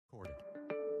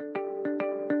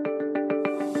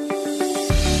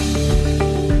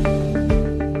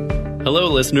Hello,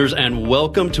 listeners, and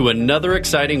welcome to another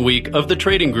exciting week of the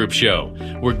Trading Group Show.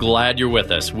 We're glad you're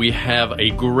with us. We have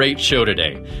a great show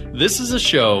today. This is a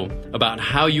show about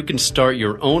how you can start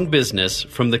your own business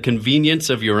from the convenience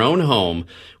of your own home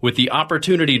with the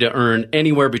opportunity to earn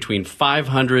anywhere between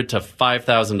 $500 to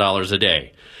 $5,000 a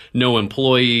day. No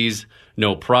employees,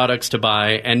 no products to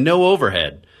buy, and no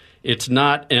overhead. It's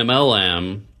not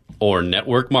MLM or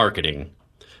network marketing.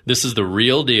 This is the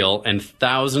real deal, and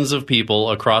thousands of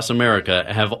people across America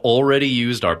have already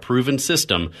used our proven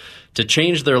system to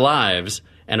change their lives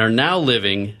and are now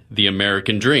living the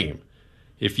American dream.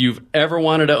 If you've ever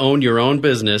wanted to own your own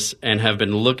business and have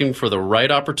been looking for the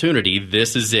right opportunity,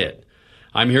 this is it.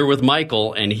 I'm here with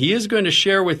Michael, and he is going to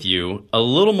share with you a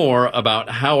little more about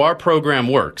how our program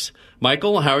works.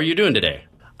 Michael, how are you doing today?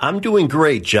 I'm doing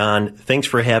great, John. Thanks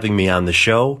for having me on the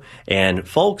show. And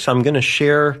folks, I'm going to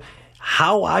share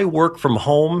how I work from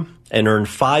home and earn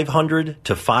 $500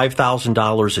 to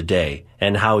 $5,000 a day,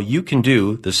 and how you can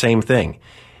do the same thing.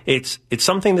 It's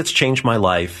something that's changed my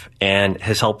life and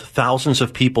has helped thousands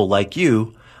of people like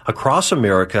you across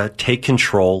America take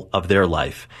control of their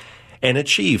life and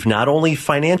achieve not only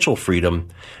financial freedom,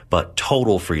 but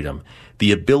total freedom.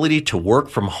 The ability to work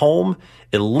from home,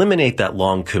 eliminate that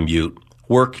long commute,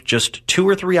 work just 2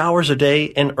 or 3 hours a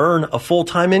day and earn a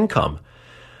full-time income.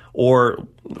 Or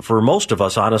for most of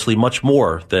us, honestly, much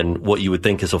more than what you would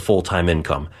think is a full-time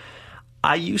income.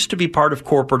 I used to be part of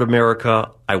corporate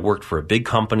America. I worked for a big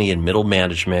company in middle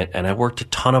management, and I worked a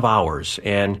ton of hours.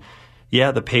 And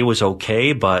yeah, the pay was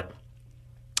okay, but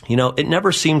it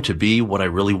never seemed to be what I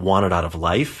really wanted out of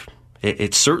life.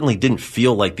 It certainly didn't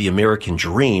feel like the American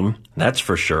dream, that's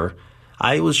for sure.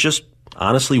 I was just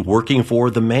honestly working for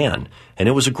the man, and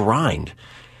it was a grind.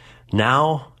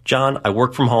 Now, John, I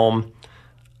work from home.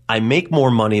 I make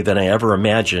more money than I ever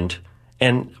imagined,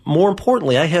 and more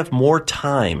importantly, I have more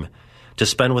time to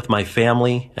spend with my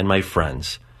family and my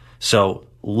friends. So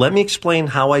let me explain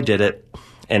how I did it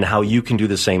and how you can do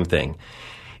the same thing.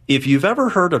 If you've ever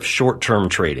heard of short-term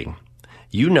trading,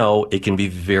 you know it can be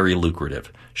very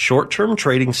lucrative. Short-term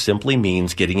trading simply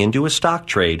means getting into a stock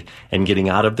trade and getting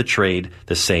out of the trade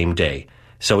the same day.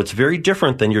 So it's very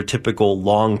different than your typical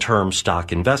long-term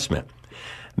stock investment.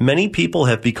 Many people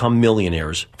have become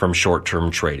millionaires from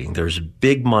short-term trading. There's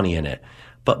big money in it.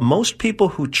 But most people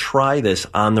who try this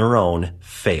on their own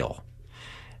fail.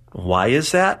 Why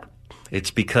is that?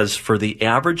 It's because for the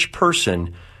average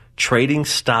person, trading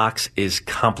stocks is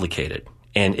complicated,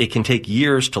 and it can take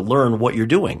years to learn what you're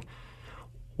doing.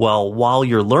 Well, while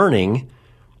you're learning,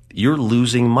 you're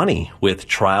losing money with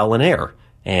trial and error,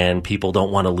 and people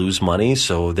don't want to lose money,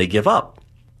 so they give up.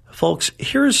 Folks,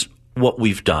 here's what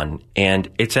we've done, and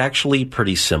it's actually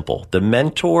pretty simple. The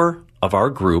mentor of our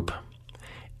group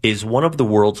is one of the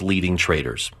world's leading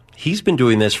traders. He's been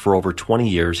doing this for over 20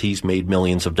 years. He's made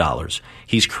millions of dollars.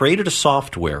 He's created a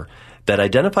software that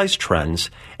identifies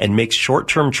trends and makes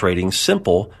short-term trading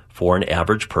simple for an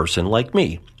average person like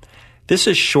me. This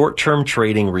is short-term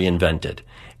trading reinvented.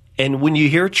 And when you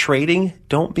hear trading,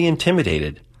 don't be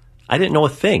intimidated. I didn't know a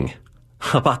thing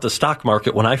about the stock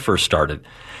market when I first started.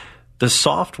 The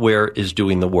software is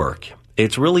doing the work.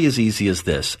 It's really as easy as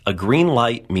this. A green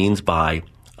light means buy,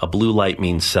 a blue light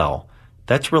means sell.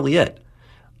 That's really it.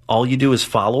 All you do is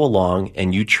follow along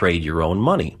and you trade your own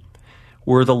money.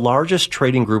 We're the largest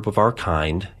trading group of our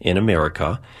kind in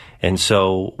America. And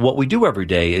so what we do every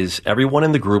day is everyone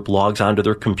in the group logs onto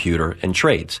their computer and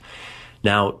trades.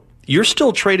 Now, you're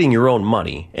still trading your own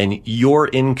money and you're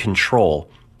in control.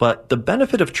 But the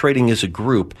benefit of trading as a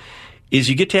group is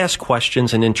you get to ask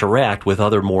questions and interact with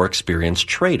other more experienced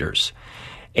traders.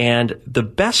 And the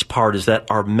best part is that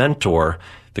our mentor,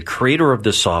 the creator of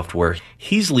the software,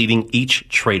 he's leading each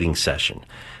trading session.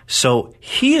 So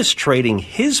he is trading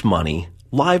his money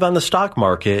live on the stock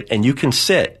market, and you can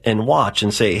sit and watch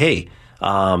and say, hey,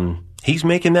 he's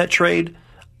making that trade.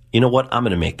 You know what? I'm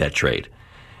going to make that trade.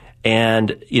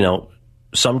 And,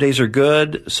 some days are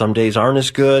good, some days aren't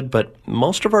as good, but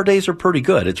most of our days are pretty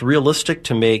good. It's realistic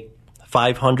to make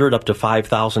 $500 up to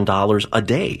 $5,000 a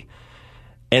day,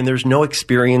 and there's no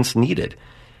experience needed.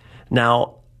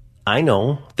 Now, I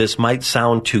know this might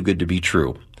sound too good to be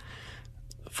true.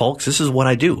 Folks, this is what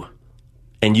I do,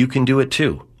 and you can do it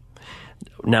too.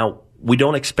 Now, we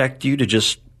don't expect you to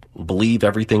just believe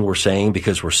everything we're saying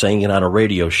because we're saying it on a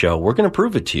radio show. We're going to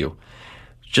prove it to you.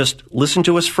 Just listen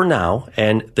to us for now,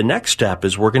 and the next step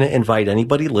is we're going to invite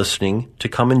anybody listening to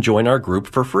come and join our group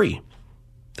for free.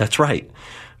 That's right.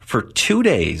 For 2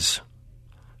 days,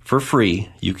 for free,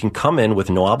 you can come in with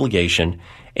no obligation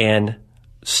and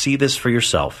see this for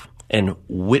yourself and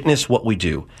witness what we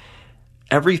do.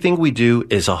 Everything we do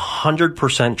is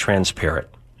 100% transparent.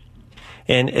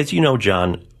 And as you know,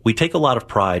 John, we take a lot of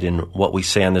pride in what we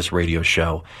say on this radio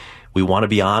show. We want to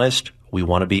be honest. We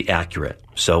want to be accurate.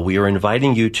 So we are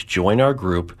inviting you to join our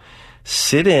group,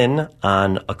 sit in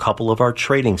on a couple of our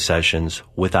trading sessions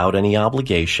without any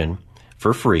obligation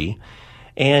for free,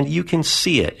 and you can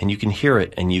see it and you can hear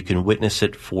it and you can witness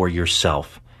it for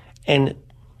yourself and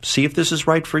see if this is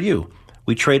right for you.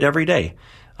 We trade every day.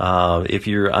 If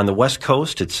you're on the West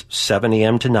Coast, it's 7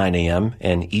 a.m. to 9 a.m.,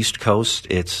 and East Coast,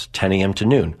 it's 10 a.m. to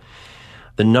noon.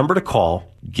 The number to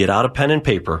call, get out a pen and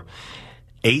paper,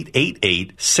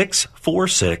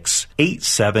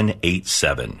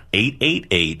 888-646-8787.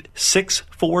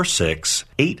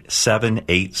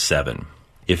 888-646-8787.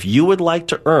 If you would like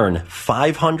to earn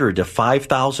 $500 to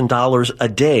 $5,000 a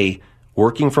day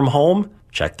working from home,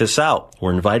 check this out.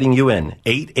 We're inviting you in.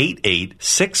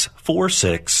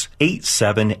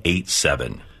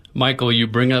 888-646-8787. Michael, you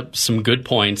bring up some good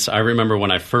points. I remember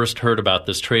when I first heard about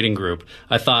this trading group,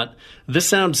 I thought, this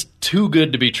sounds too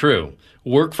good to be true.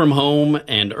 Work from home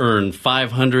and earn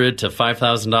 $500 to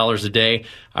 $5,000 a day.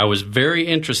 I was very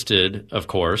interested, of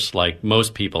course, like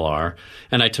most people are,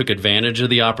 and I took advantage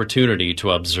of the opportunity to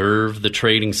observe the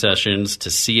trading sessions, to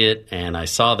see it, and I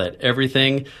saw that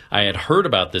everything I had heard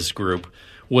about this group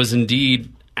was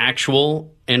indeed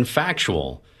actual and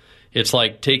factual. It's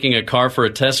like taking a car for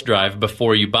a test drive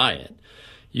before you buy it.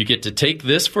 You get to take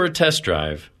this for a test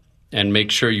drive and make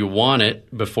sure you want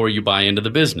it before you buy into the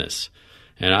business.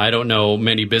 And I don't know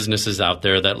many businesses out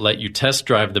there that let you test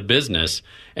drive the business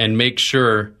and make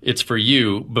sure it's for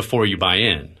you before you buy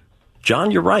in.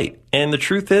 John, you're right. And the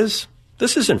truth is,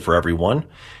 this isn't for everyone.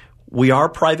 We are a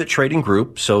private trading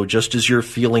group, so just as you're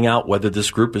feeling out whether this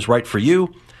group is right for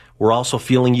you, we're also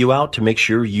feeling you out to make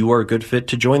sure you are a good fit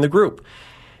to join the group.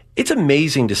 It's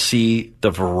amazing to see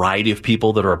the variety of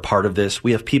people that are a part of this.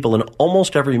 We have people in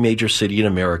almost every major city in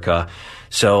America.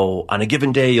 So on a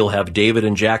given day, you'll have David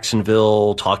in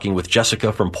Jacksonville talking with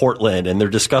Jessica from Portland, and they're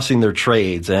discussing their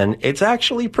trades. And it's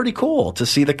actually pretty cool to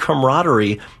see the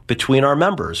camaraderie between our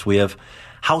members. We have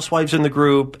housewives in the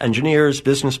group, engineers,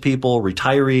 business people,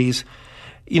 retirees.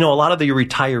 You know, a lot of the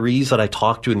retirees that I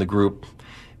talked to in the group,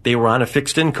 they were on a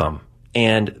fixed income.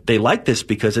 And they like this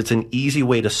because it's an easy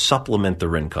way to supplement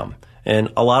their income. And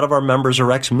a lot of our members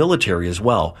are ex-military as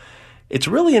well. It's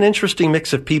really an interesting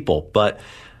mix of people, but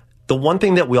the one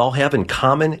thing that we all have in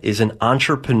common is an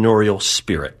entrepreneurial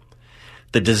spirit,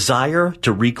 the desire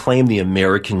to reclaim the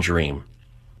American dream.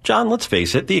 John, let's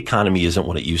face it, the economy isn't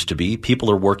what it used to be. People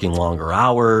are working longer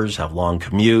hours, have long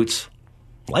commutes.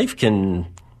 Life can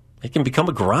become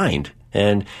a grind.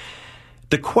 And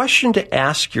the question to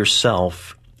ask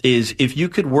yourself is, if you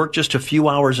could work just a few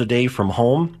hours a day from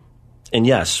home, and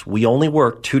yes, we only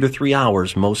work 2 to 3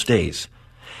 hours most days.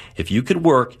 If you could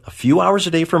work a few hours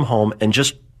a day from home and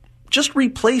just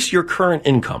replace your current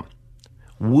income,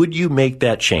 would you make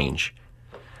that change?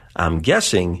 I'm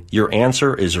guessing your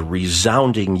answer is a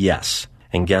resounding yes.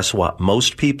 And guess what?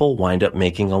 Most people wind up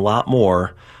making a lot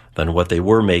more than what they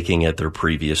were making at their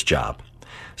previous job.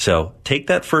 So take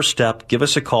that first step. Give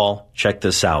us a call. Check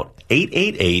this out.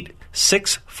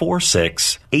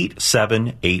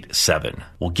 888-646-8787.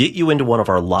 We'll get you into one of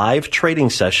our live trading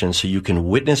sessions so you can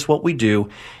witness what we do.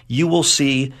 You will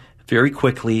see very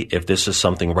quickly if this is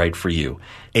something right for you.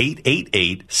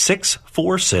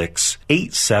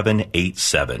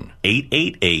 888-646-8787.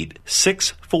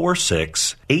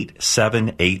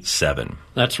 888-646-8787.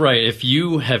 That's right. If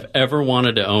you have ever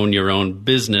wanted to own your own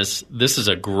business, this is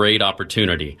a great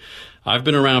opportunity. I've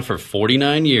been around for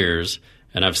 49 years,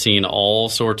 and I've seen all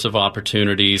sorts of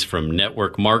opportunities from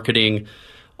network marketing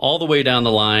all the way down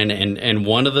the line. And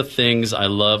one of the things I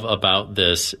love about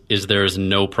this is there is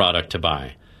no product to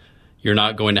buy. You're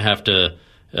not going to have to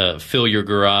fill your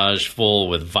garage full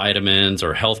with vitamins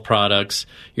or health products.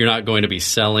 You're not going to be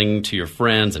selling to your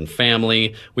friends and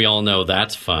family. We all know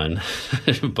that's fun,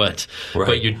 but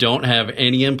you don't have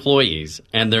any employees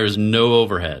and there's no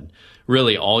overhead.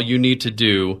 Really, all you need to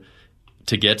do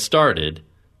to get started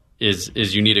is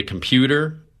you need a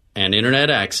computer and internet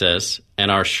access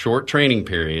and our short training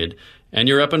period, and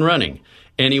you're up and running.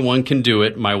 Anyone can do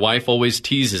it. My wife always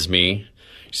teases me.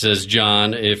 She says,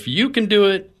 John, if you can do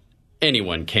it,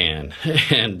 anyone can.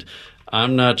 And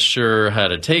I'm not sure how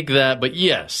to take that, but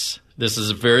yes, this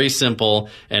is very simple,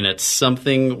 and it's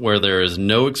something where there is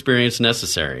no experience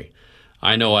necessary.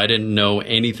 I know I didn't know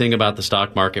anything about the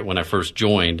stock market when I first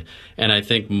joined, and I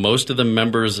think most of the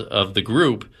members of the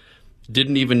group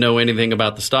didn't even know anything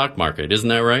about the stock market. Isn't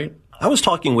that right? I was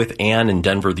talking with Ann in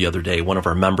Denver the other day, one of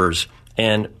our members,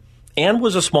 and Ann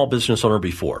was a small business owner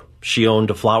before. She owned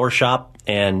a flower shop,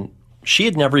 and She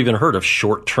had never even heard of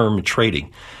short-term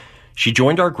trading. She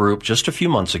joined our group just a few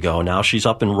months ago. Now she's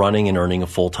up and running and earning a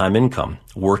full-time income,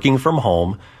 working from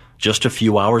home just a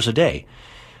few hours a day.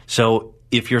 So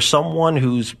if you're someone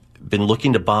who's been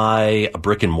looking to buy a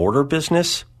brick and mortar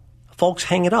business, folks,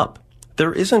 hang it up.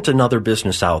 There isn't another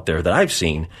business out there that I've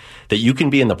seen that you can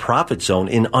be in the profit zone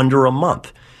in under a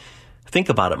month. Think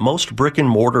about it. Most brick and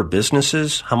mortar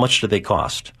businesses, how much do they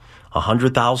cost?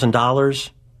 $100,000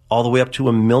 all the way up to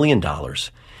 $1 million.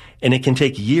 And it can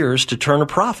take years to turn a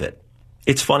profit.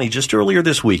 It's funny, just earlier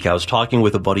this week, I was talking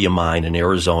with a buddy of mine in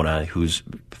Arizona who's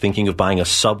thinking of buying a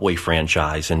Subway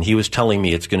franchise, and he was telling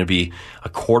me it's going to be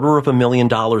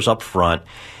 $250,000 up front.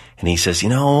 And he says,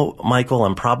 Michael,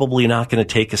 I'm probably not going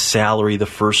to take a salary the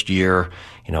first year.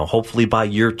 Hopefully by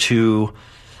year 2,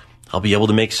 I'll be able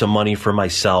to make some money for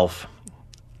myself.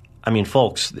 I mean,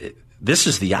 folks, this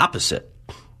is the opposite.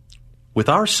 With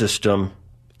our system,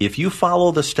 if you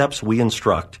follow the steps we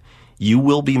instruct, you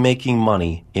will be making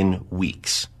money in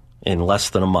weeks, in less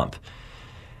than a month.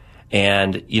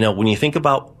 And, when you think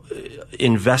about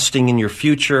investing in your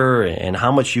future and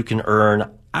how much you can earn,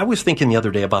 I was thinking the other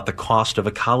day about the cost of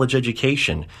a college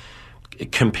education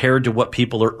compared to what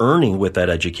people are earning with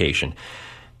that education.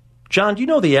 John, do you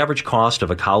know the average cost of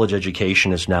a college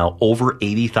education is now over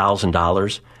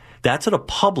 $80,000? That's at a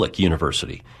public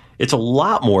university. It's a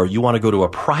lot more you want to go to a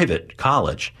private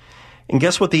college. And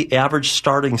guess what the average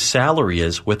starting salary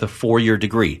is with a 4-year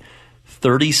degree?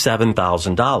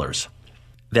 $37,000.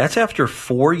 That's after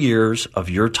 4 years of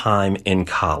your time in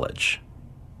college.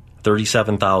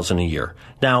 $37,000 a year.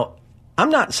 Now, I'm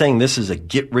not saying this is a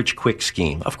get-rich-quick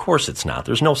scheme. Of course it's not.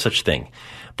 There's no such thing.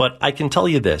 But I can tell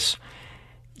you this.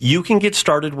 You can get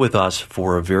started with us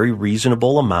for a very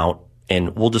reasonable amount,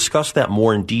 and we'll discuss that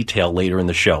more in detail later in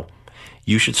the show.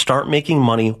 You should start making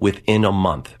money within a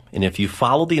month. And if you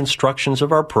follow the instructions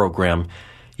of our program,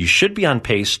 you should be on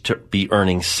pace to be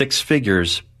earning 6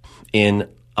 figures in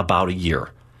about a year.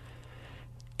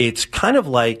 It's kind of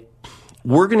like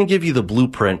we're going to give you the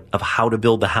blueprint of how to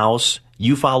build the house.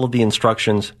 You follow the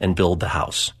instructions and build the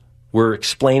house. We're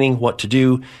explaining what to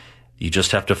do. You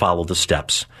just have to follow the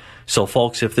steps. So,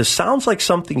 folks, if this sounds like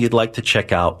something you'd like to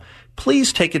check out,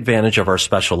 please take advantage of our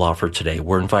special offer today.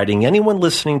 We're inviting anyone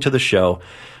listening to the show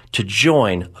to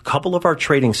join a couple of our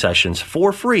trading sessions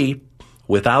for free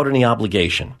without any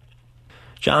obligation.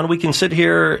 John, we can sit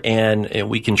here and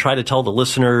we can try to tell the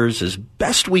listeners as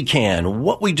best we can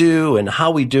what we do and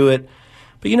how we do it.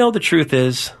 But the truth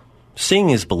is,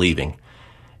 seeing is believing.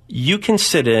 You can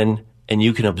sit in and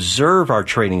you can observe our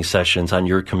trading sessions on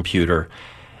your computer,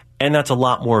 and that's a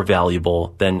lot more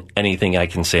valuable than anything I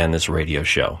can say on this radio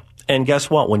show. And guess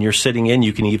what? When you're sitting in,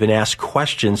 you can even ask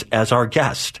questions as our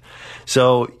guest.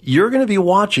 So you're going to be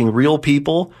watching real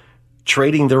people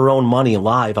trading their own money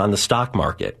live on the stock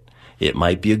market. It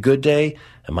might be a good day.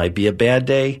 It might be a bad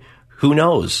day. Who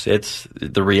knows? It's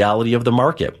the reality of the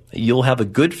market. You'll have a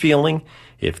good feeling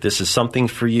if this is something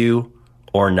for you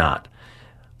or not.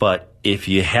 But if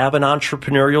you have an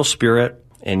entrepreneurial spirit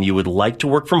and you would like to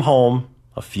work from home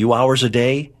a few hours a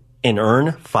day and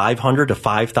earn $500 to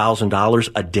 $5,000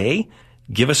 a day,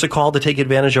 give us a call to take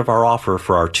advantage of our offer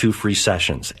for our 2 free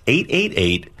sessions.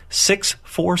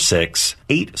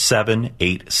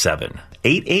 888-646-8787.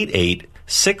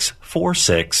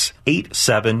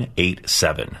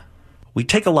 888-646-8787. We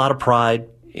take a lot of pride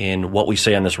in what we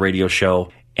say on this radio show,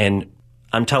 and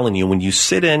I'm telling you, when you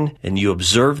sit in and you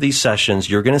observe these sessions,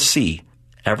 you're going to see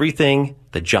everything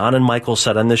that John and Michael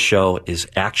said on this show is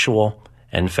actual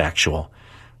and factual.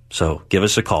 So give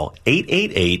us a call,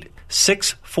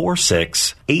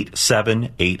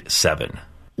 888-646-8787.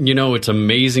 It's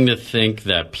amazing to think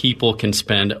that people can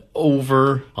spend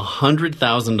over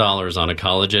 $100,000 on a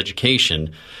college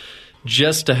education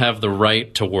just to have the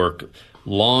right to work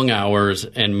long hours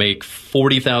and make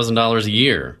 $40,000 a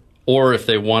year. Or if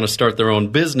they want to start their own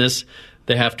business,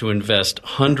 they have to invest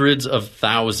hundreds of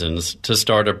thousands to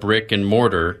start a brick and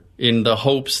mortar in the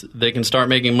hopes they can start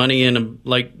making money in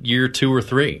year 2 or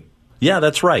 3. Yeah,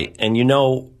 that's right. And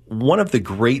one of the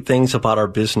great things about our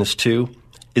business too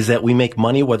is that we make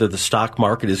money whether the stock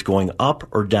market is going up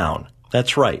or down.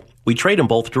 That's right. We trade in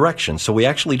both directions, so we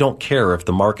actually don't care if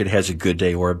the market has a good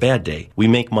day or a bad day. We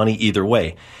make money either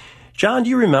way. John, do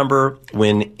you remember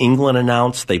when England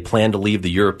announced they planned to leave the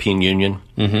European Union?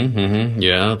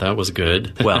 Yeah, that was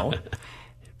good. Well,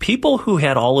 people who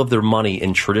had all of their money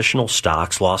in traditional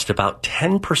stocks lost about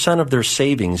 10% of their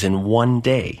savings in one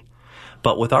day.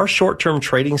 But with our short-term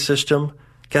trading system,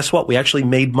 guess what? We actually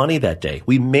made money that day.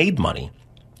 We made money.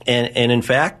 And in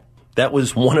fact, That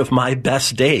was one of my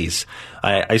best days.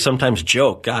 I sometimes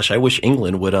joke, gosh, I wish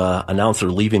England would announce they're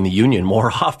leaving the union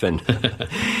more often.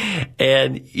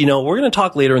 And, we're going to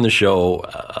talk later in the show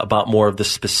about more of the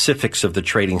specifics of the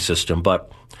trading system,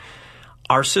 but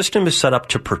our system is set up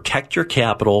to protect your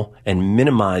capital and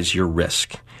minimize your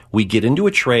risk. We get into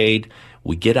a trade,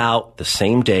 we get out the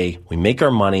same day, we make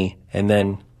our money, and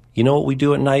then, you know what we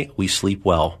do at night? We sleep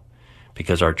well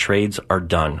because our trades are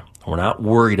done. We're not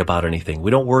worried about anything.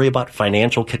 We don't worry about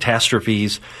financial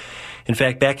catastrophes. In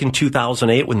fact, back in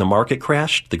 2008, when the market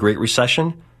crashed, the Great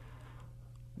Recession,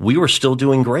 we were still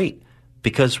doing great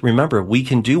because, remember, we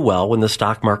can do well when the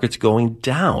stock market's going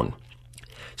down.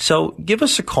 So give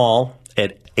us a call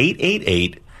at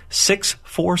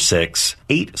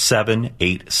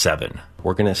 888-646-8787.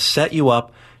 We're going to set you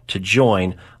up to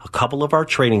join a couple of our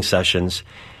trading sessions.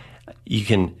 You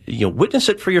can witness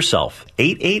it for yourself.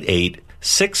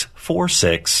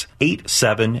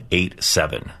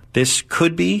 888-646-8787. This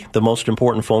could be the most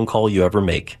important phone call you ever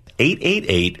make.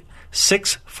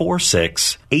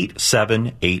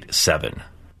 888-646-8787.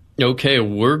 Okay,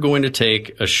 we're going to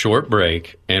take a short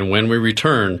break, and when we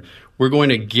return, we're going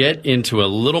to get into a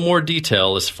little more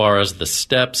detail as far as the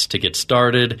steps to get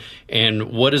started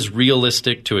and what is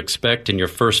realistic to expect in your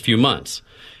first few months.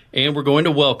 And we're going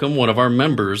to welcome one of our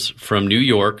members from New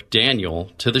York,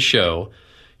 Daniel, to the show.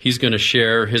 He's going to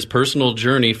share his personal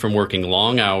journey from working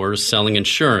long hours selling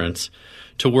insurance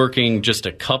to working just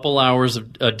a couple hours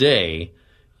a day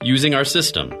using our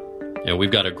system. And we've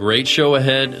got a great show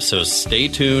ahead, so stay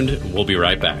tuned. We'll be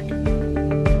right back.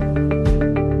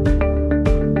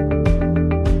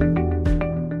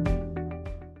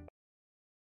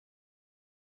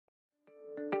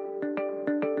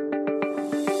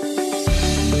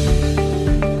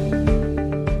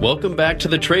 Welcome back to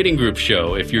the Trading Group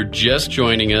Show. If you're just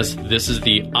joining us, this is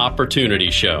the Opportunity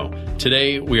Show.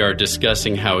 Today, we are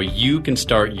discussing how you can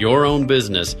start your own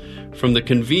business from the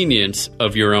convenience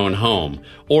of your own home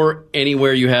or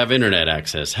anywhere you have internet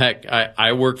access. Heck,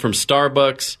 I work from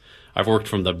Starbucks. I've worked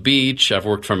from the beach. I've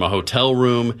worked from a hotel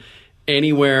room.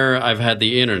 Anywhere I've had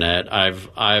the internet,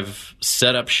 I've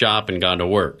set up shop and gone to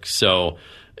work. So,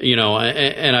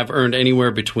 and I've earned anywhere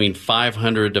between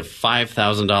 $500 to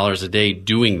 $5,000 a day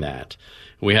doing that.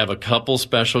 We have a couple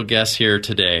special guests here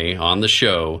today on the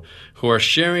show who are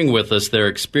sharing with us their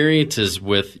experiences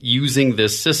with using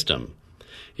this system.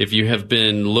 If you have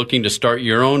been looking to start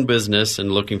your own business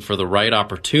and looking for the right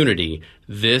opportunity,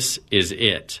 this is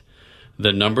it.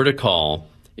 The number to call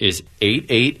is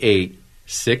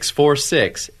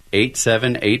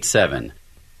 888-646-8787.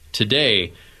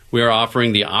 Today, we are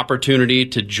offering the opportunity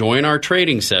to join our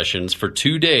trading sessions for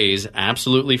 2 days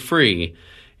absolutely free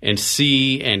and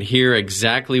see and hear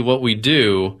exactly what we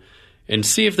do and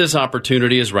see if this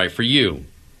opportunity is right for you.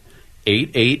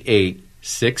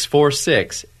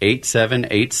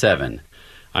 888-646-8787.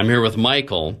 I'm here with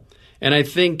Michael, and I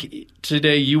think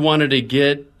today you wanted to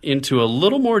get into a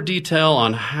little more detail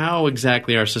on how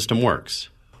exactly our system works.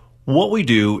 What we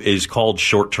do is called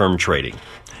short-term trading.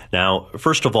 Now,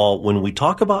 first of all, when we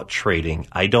talk about trading,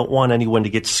 I don't want anyone to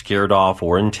get scared off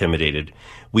or intimidated.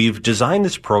 We've designed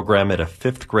this program at a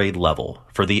 5th grade level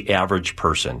for the average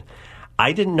person.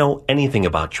 I didn't know anything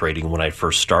about trading when I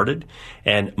first started,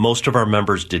 and most of our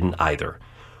members didn't either.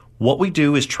 What we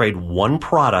do is trade one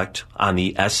product on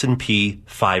the S&P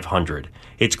 500.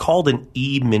 It's called an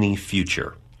E-mini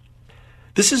future.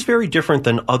 This is very different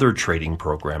than other trading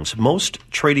programs. Most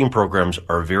trading programs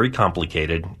are very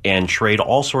complicated and trade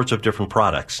all sorts of different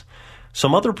products.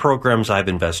 Some other programs I've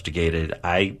investigated,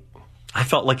 I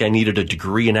felt like I needed a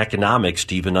degree in economics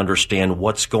to even understand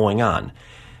what's going on.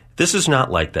 This is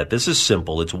not like that. This is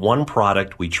simple. It's one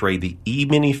product. We trade the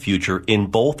E-mini future in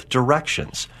both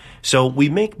directions. So we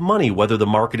make money whether the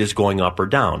market is going up or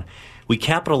down. We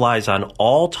capitalize on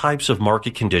all types of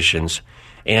market conditions,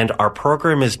 and our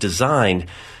program is designed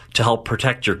to help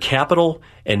protect your capital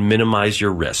and minimize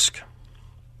your risk.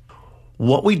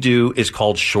 What we do is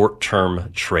called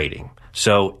short-term trading.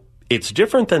 So it's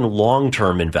different than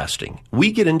long-term investing.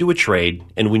 We get into a trade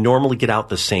and we normally get out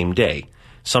the same day.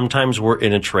 Sometimes we're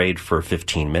in a trade for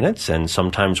 15 minutes and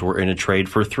sometimes we're in a trade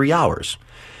for 3 hours.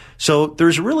 So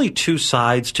there's really two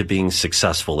sides to being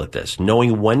successful at this,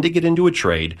 knowing when to get into a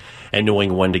trade and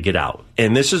knowing when to get out.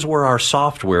 And this is where our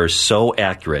software is so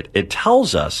accurate. It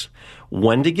tells us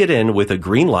when to get in with a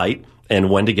green light and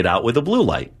when to get out with a blue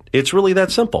light. It's really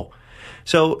that simple.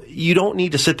 So you don't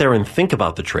need to sit there and think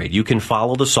about the trade. You can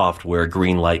follow the software,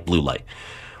 green light, blue light.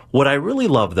 What I really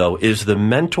love, though, is the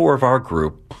mentor of our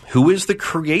group, who is the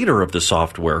creator of the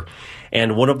software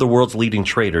and one of the world's leading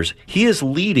traders. He is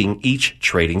leading each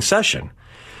trading session.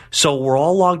 So we're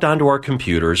all logged onto our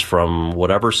computers from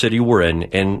whatever city we're in,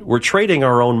 and we're trading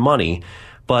our own money,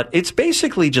 but it's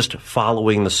basically just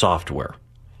following the software.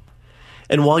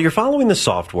 And while you're following the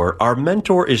software, our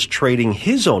mentor is trading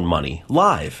his own money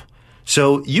live.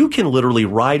 So you can literally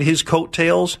ride his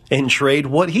coattails and trade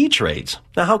what he trades.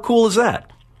 Now, how cool is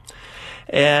that?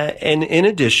 And in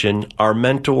addition, our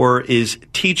mentor is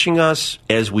teaching us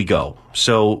as we go.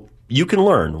 So you can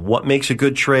learn what makes a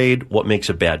good trade, what makes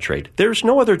a bad trade. There's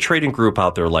no other trading group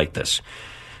out there like this.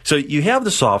 So you have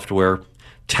the software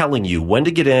telling you when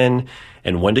to get in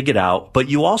and when to get out, but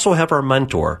you also have our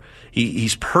mentor.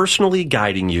 He's personally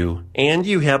guiding you, and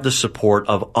you have the support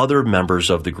of other members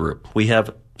of the group. We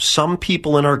have some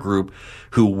people in our group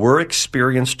who were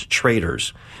experienced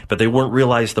traders, but they weren't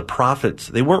realizing the profits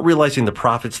they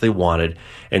wanted,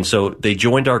 and so they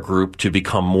joined our group to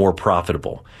become more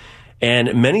profitable.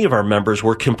 And many of our members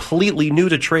were completely new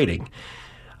to trading.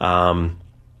 John,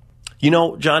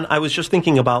 I was just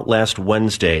thinking about last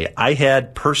Wednesday. I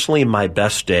had personally my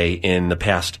best day in the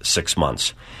past 6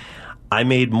 months. I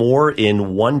made more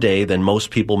in one day than most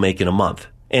people make in a month.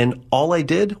 And all I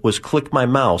did was click my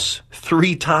mouse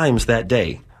 3 times that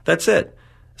day. That's it.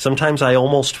 Sometimes I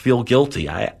almost feel guilty.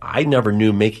 I never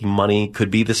knew making money could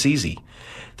be this easy.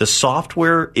 The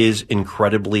software is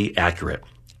incredibly accurate.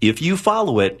 If you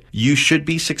follow it, you should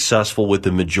be successful with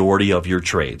the majority of your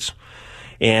trades.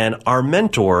 And our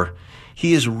mentor,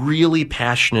 he is really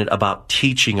passionate about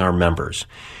teaching our members.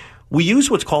 We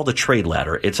use what's called a trade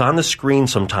ladder. It's on the screen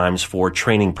sometimes for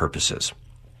training purposes.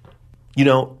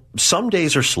 Some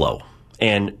days are slow,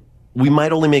 and we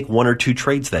might only make 1 or 2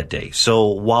 trades that day. So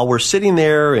while we're sitting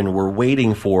there and we're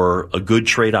waiting for a good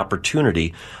trade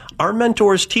opportunity, our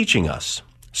mentor is teaching us.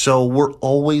 So we're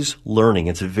always learning.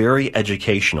 It's very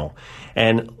educational.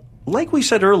 And like we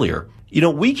said earlier,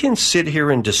 we can sit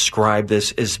here and describe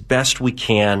this as best we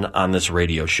can on this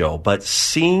radio show, but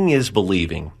seeing is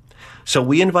believing. So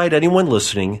we invite anyone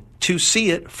listening to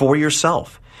see it for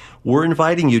yourself. We're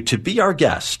inviting you to be our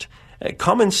guest.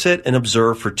 Come and sit and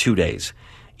observe for 2 days.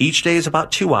 Each day is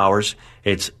about 2 hours.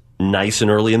 It's nice and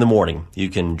early in the morning. You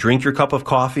can drink your cup of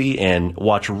coffee and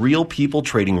watch real people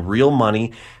trading real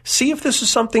money. See if this is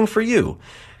something for you.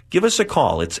 Give us a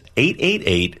call. It's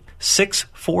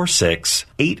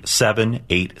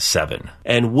 888-646-8787.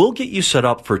 And we'll get you set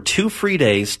up for 2 free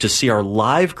days to see our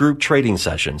live group trading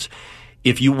sessions.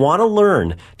 If you want to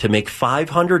learn to make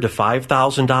 $500 to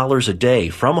 $5,000 a day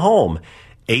from home,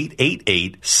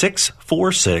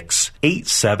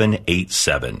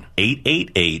 888-646-8787.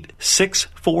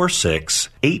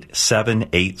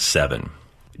 888-646-8787.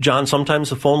 John,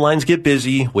 sometimes the phone lines get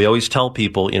busy. We always tell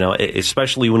people,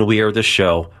 especially when we air this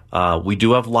show, we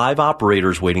do have live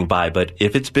operators waiting by, but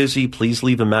if it's busy, please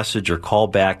leave a message or call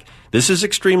back. This is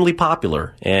extremely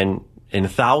popular, and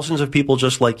thousands of people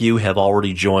just like you have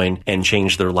already joined and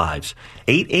changed their lives.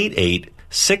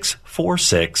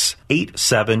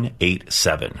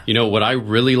 888-646-8787. What I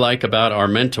really like about our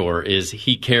mentor is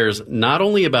he cares not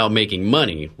only about making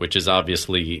money, which is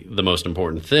obviously the most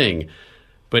important thing,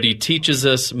 but he teaches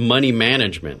us money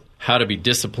management, how to be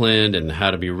disciplined and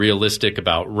how to be realistic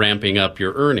about ramping up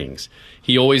your earnings.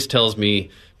 He always tells me,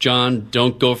 John,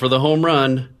 don't go for the home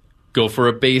run, go for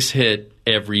a base hit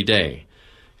every day.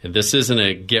 And this isn't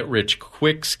a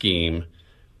get-rich-quick scheme,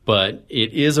 but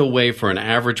it is a way for an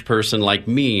average person like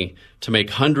me to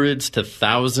make hundreds to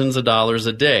thousands of dollars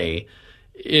a day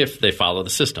if they follow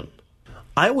the system.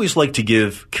 I always like to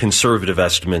give conservative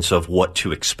estimates of what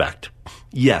to expect.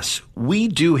 Yes, we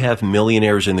do have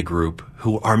millionaires in the group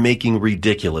who are making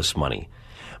ridiculous money.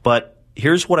 But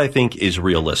here's what I think is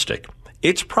realistic.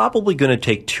 It's probably going to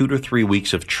take 2 to 3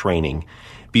 weeks of training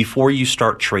before you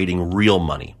start trading real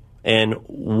money. And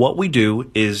what we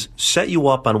do is set you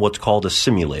up on what's called a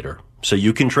simulator. So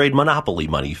you can trade monopoly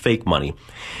money, fake money,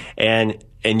 and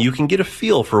you can get a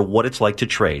feel for what it's like to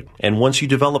trade. And once you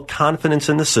develop confidence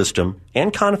in the system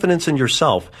and confidence in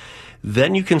yourself,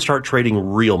 then you can start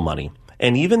trading real money.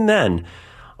 And even then,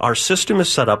 our system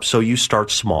is set up so you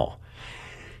start small.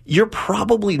 You're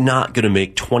probably not going to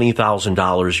make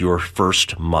 $20,000 your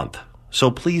first month.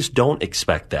 So please don't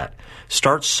expect that.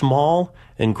 Start small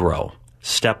and grow,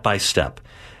 step by step.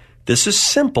 This is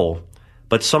simple,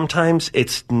 but sometimes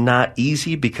it's not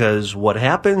easy because what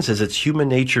happens is it's human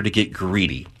nature to get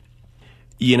greedy.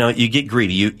 You get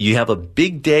greedy. You have a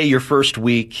big day your first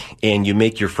week and you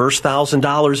make your first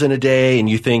 $1,000 in a day and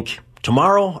you think,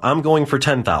 tomorrow I'm going for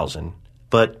 $10,000.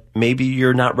 But maybe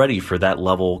you're not ready for that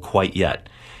level quite yet.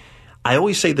 I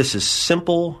always say this is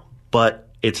simple, but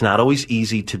it's not always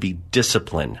easy to be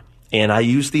disciplined. And I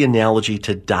use the analogy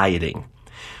to dieting.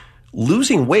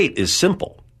 Losing weight is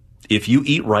simple. If you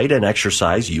eat right and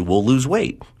exercise, you will lose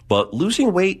weight. But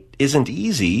losing weight isn't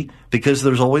easy because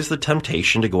there's always the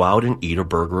temptation to go out and eat a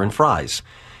burger and fries.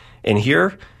 And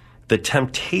here, the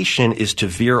temptation is to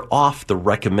veer off the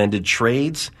recommended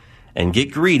trades and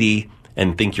get greedy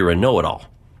and think you're a know-it-all.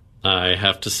 I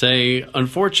have to say,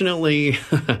 unfortunately,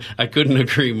 I couldn't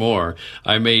agree more.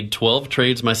 I made 12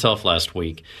 trades myself last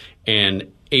week,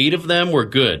 and 8 of them were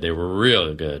good. They were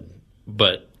really good.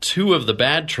 But 2 of the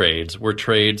bad trades were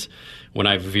trades when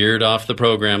I veered off the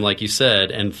program, like you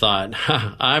said, and thought,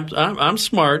 I'm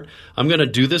smart. I'm going to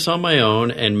do this on my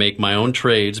own and make my own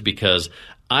trades because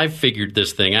I've figured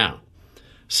this thing out.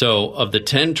 So of the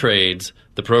 10 trades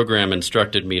the program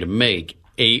instructed me to make,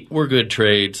 8 were good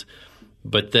trades,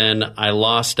 but then I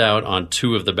lost out on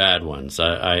 2 of the bad ones.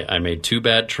 I made 2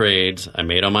 bad trades I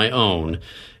made on my own,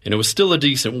 and it was still a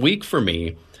decent week for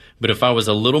me, but if I was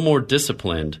a little more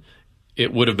disciplined,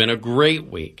 it would have been a great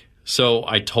week. So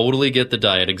I totally get the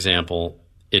diet example.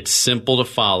 It's simple to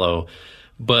follow,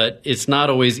 but it's not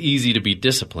always easy to be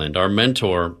disciplined. Our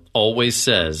mentor always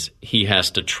says he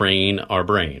has to train our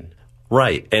brain.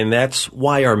 Right, and that's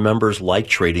why our members like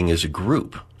trading as a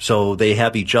group. So they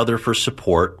have each other for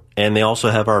support, and they also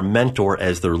have our mentor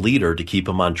as their leader to keep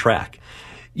them on track.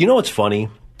 You know, it's funny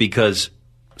because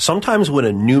sometimes when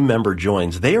a new member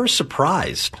joins, they are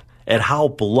surprised at how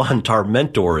blunt our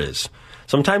mentor is.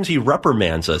 Sometimes he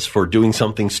reprimands us for doing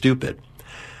something stupid.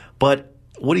 But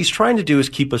what he's trying to do is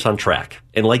keep us on track.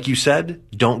 And like you said,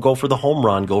 don't go for the home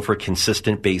run, go for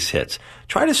consistent base hits.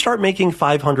 Try to start making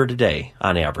 500 a day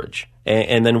on average.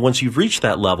 And then once you've reached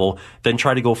that level, then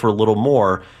try to go for a little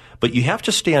more. But you have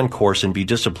to stay on course and be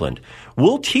disciplined.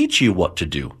 We'll teach you what to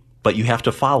do, but you have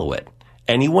to follow it.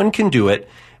 Anyone can do it,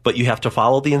 but you have to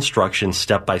follow the instructions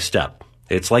step by step.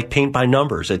 It's like paint by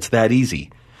numbers. It's that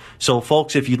easy. So,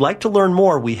 folks, if you'd like to learn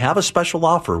more, we have a special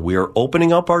offer. We are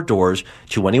opening up our doors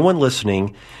to anyone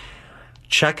listening.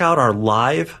 Check out our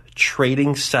live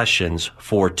trading sessions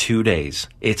for 2 days.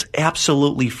 It's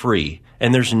absolutely free,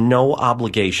 and there's no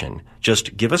obligation.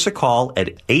 Just give us a call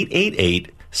at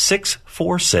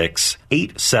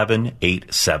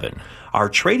 888-646-8787. Our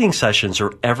trading sessions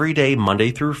are every day, Monday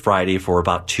through Friday, for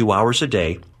about 2 hours a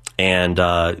day. And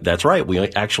that's right, we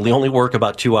actually only work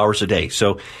about 2 hours a day.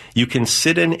 So you can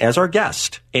sit in as our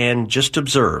guest and just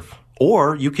observe,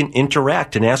 or you can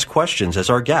interact and ask questions as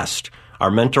our guest. Our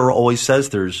mentor always says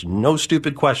there's no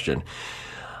stupid question.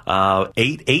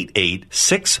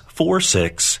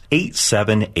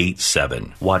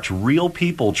 888-646-8787. Watch real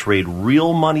people trade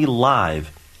real money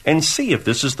live and see if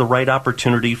this is the right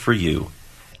opportunity for you.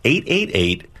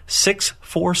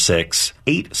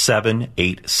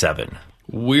 888-646-8787.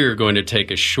 We're going to take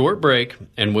a short break,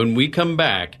 and when we come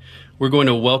back, we're going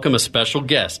to welcome a special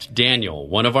guest, Daniel,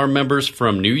 one of our members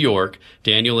from New York.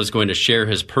 Daniel is going to share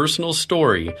his personal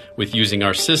story with using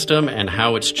our system and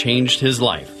how it's changed his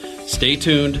life. Stay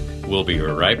tuned. We'll be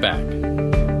right back.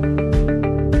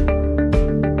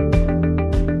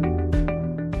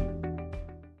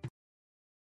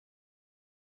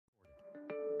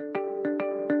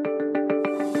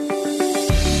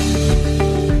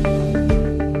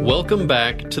 Welcome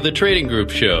back to the Trading Group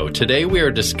Show. Today we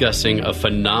are discussing a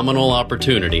phenomenal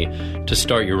opportunity to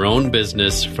start your own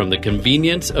business from the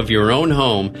convenience of your own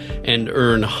home and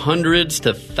earn hundreds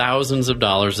to thousands of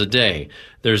dollars a day.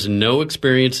 There's no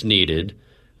experience needed.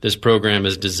 This program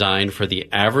is designed for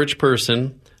the average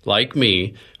person, like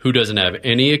me, who doesn't have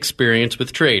any experience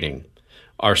with trading.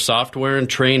 Our software and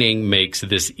training makes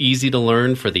this easy to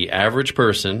learn for the average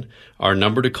person. Our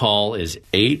number to call is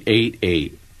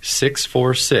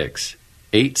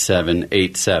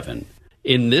 888-646-8787.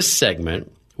 In this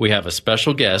segment, we have a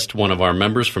special guest, one of our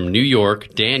members from New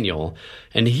York, Daniel,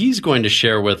 and he's going to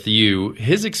share with you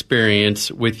his experience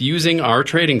with using our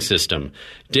trading system.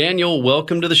 Daniel,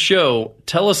 welcome to the show.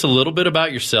 Tell us a little bit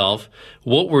about yourself.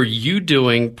 What were you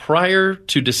doing prior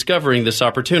to discovering this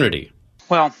opportunity?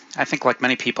 Well, I think like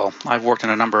many people, I've worked in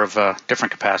a number of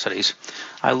different capacities.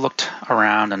 I looked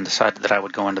around and decided that I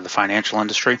would go into the financial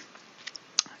industry.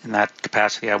 In that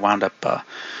capacity, I wound up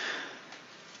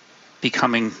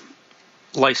becoming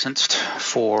licensed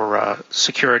for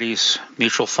securities,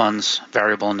 mutual funds,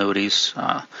 variable annuities,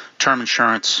 term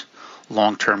insurance,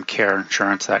 long-term care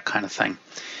insurance, that kind of thing.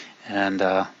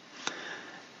 And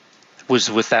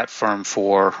was with that firm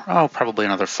for, probably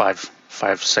another five,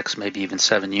 6, maybe even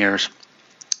 7 years.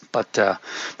 But the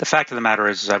fact of the matter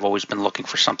is I've always been looking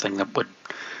for something that would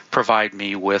provide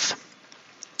me with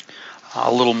a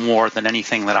little more than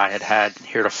anything that I had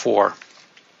heretofore.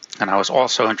 And I was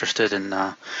also interested in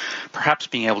perhaps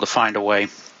being able to find a way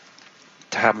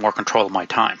to have more control of my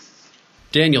time.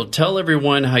 Daniel, tell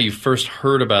everyone how you first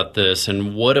heard about this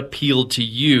and what appealed to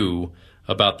you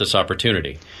about this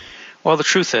opportunity. Well, the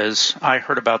truth is, I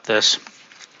heard about this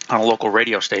on a local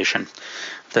radio station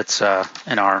that's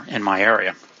in my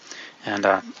area, and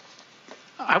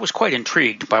I was quite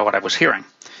intrigued by what I was hearing,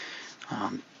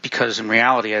 because in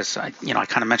reality, as I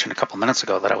kind of mentioned a couple of minutes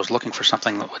ago, that I was looking for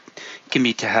something that would give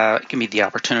me the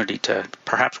opportunity to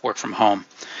perhaps work from home,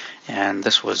 and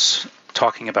this was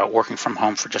talking about working from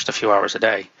home for just a few hours a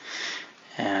day.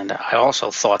 And I also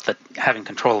thought that having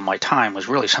control of my time was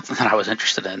really something that I was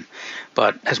interested in.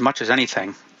 But as much as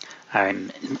anything,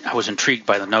 I was intrigued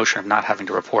by the notion of not having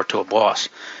to report to a boss.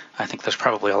 I think there's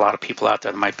probably a lot of people out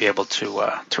there that might be able to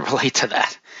relate to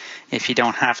that. If you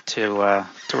don't have to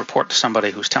report to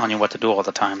somebody who's telling you what to do all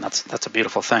the time, that's a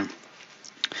beautiful thing.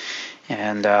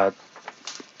 And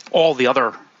all the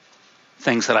other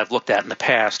things that I've looked at in the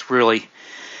past really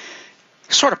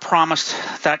sort of promised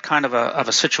that kind of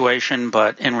a situation,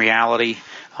 but in reality,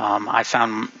 I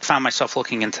found myself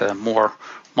looking into more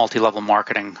multi-level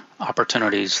marketing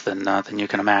opportunities than you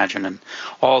can imagine, and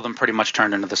all of them pretty much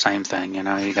turned into the same thing.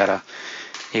 You gotta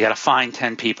find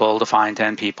 10 people to find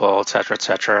 10 people, et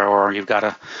cetera, or you've got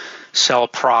to sell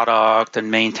product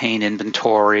and maintain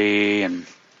inventory and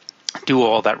do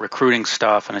all that recruiting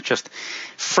stuff, and it just,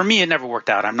 for me, it never worked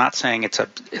out. I'm not saying it's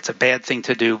a bad thing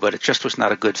to do, but it just was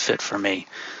not a good fit for me.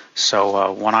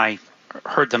 So when I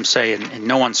heard them say in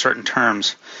no uncertain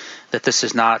terms that this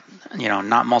is not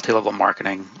multi-level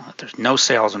marketing, there's no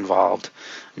sales involved,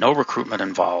 no recruitment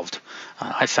involved,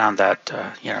 I found that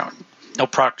no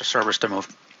product or service to move.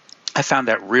 I found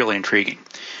that really intriguing.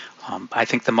 I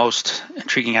think the most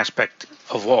intriguing aspect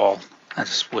of all,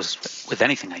 as was with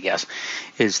anything, I guess,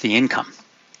 is the income.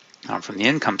 From the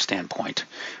income standpoint,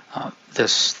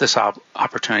 this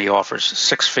opportunity offers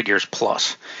 6 figures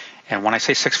plus. And when I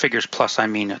say 6 figures plus, I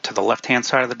mean to the left-hand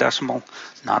side of the decimal,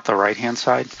 not the right-hand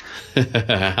side.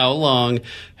 How long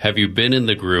have you been in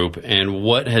the group, and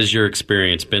what has your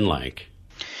experience been like?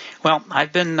 Well,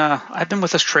 I've been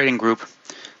with this trading group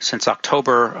since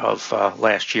October of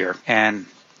last year, and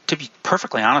to be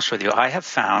perfectly honest with you, I have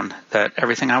found that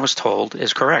everything I was told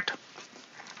is correct.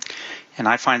 And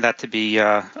I find that to be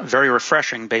very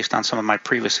refreshing based on some of my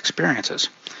previous experiences.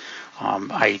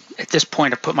 At this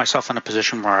point, I've put myself in a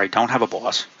position where I don't have a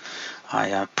boss.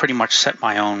 I pretty much set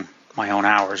my own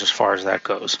hours as far as that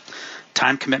goes.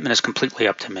 Time commitment is completely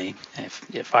up to me.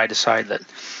 If I decide that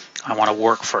I want to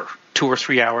work for 2 or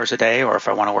 3 hours a day, or if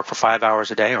I want to work for 5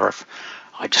 hours a day, or if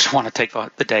I just want to take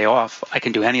the day off, I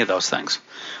can do any of those things.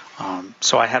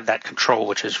 So I have that control,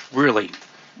 which is really,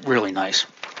 really nice.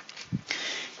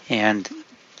 And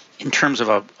in terms of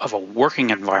a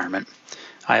working environment,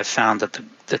 I have found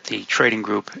that the trading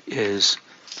group is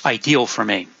ideal for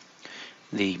me.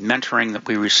 The mentoring that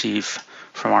we receive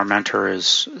from our mentor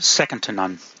is second to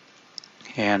none.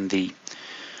 And the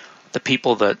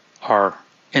people that are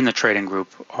in the trading group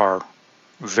are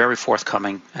very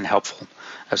forthcoming and helpful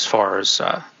as far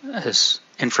as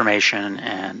information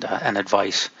and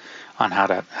advice on how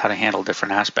to handle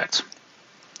different aspects.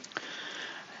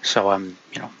 So I'm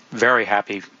very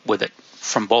happy with it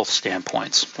from both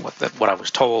standpoints, what I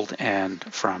was told and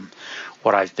from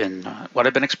what I've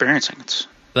been experiencing.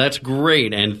 That's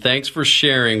great, and thanks for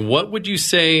sharing. What would you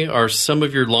say are some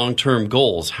of your long-term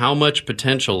goals? How much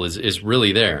potential is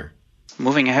really there?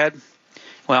 Moving ahead,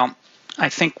 well, I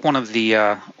think one of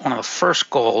the first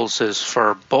goals is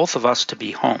for both of us to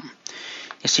be home.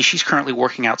 You see, she's currently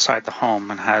working outside the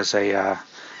home and has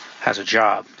a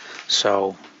job.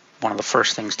 So one of the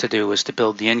first things to do is to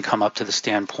build the income up to the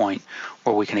standpoint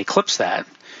where we can eclipse that.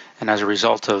 And as a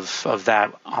result of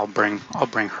that, I'll bring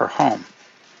her home.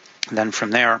 And then from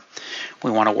there,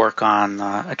 we want to work on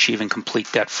achieving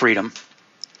complete debt freedom,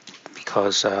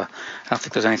 because I don't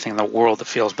think there's anything in the world that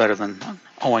feels better than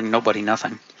owing nobody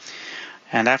nothing.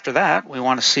 And after that, we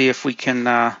want to see if we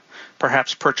can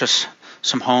perhaps purchase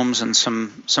some homes in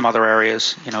some other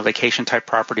areas, vacation-type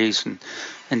properties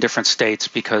in different states,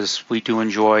 because we do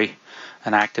enjoy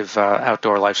an active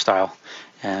outdoor lifestyle,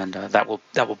 and that will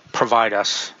provide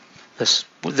us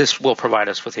this will provide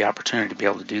us with the opportunity to be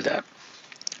able to do that.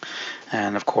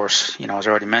 And of course, as I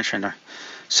already mentioned,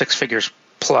 6 figures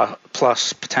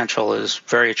plus potential is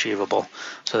very achievable.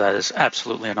 So that is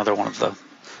absolutely another one of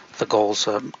the goals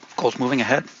moving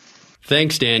ahead.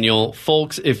 Thanks, Daniel.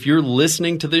 Folks, if you're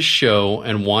listening to this show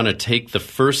and want to take the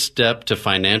first step to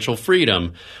financial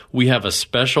freedom, we have a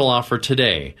special offer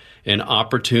today, an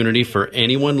opportunity for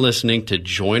anyone listening to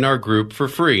join our group for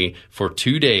free for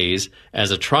 2 days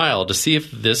as a trial to see if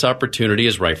this opportunity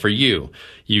is right for you.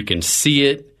 You can see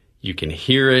it, You can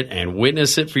hear it and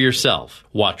witness it for yourself.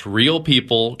 Watch real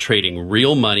people trading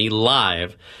real money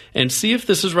live and see if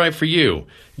this is right for you.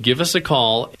 Give us a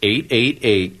call,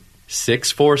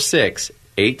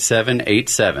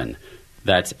 888-646-8787.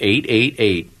 That's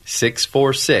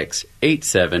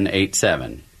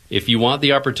 888-646-8787. If you want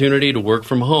the opportunity to work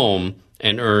from home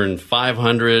and earn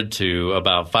 $500 to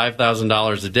about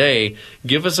 $5,000 a day,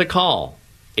 give us a call,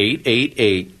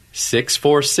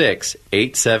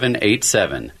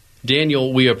 888-646-8787.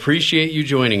 Daniel, we appreciate you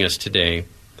joining us today.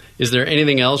 Is there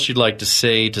anything else you'd like to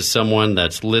say to someone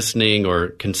that's listening or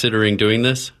considering doing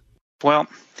this? Well,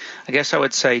 I guess I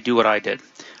would say do what I did.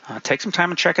 Take some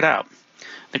time and check it out.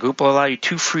 The group will allow you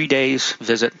 2 free days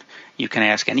visit. You can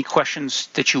ask any questions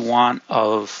that you want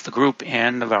of the group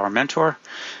and of our mentor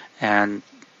and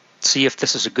see if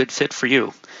this is a good fit for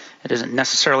you. It isn't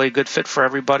necessarily a good fit for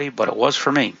everybody, but it was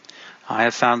for me. I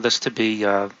have found this to be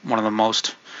one of the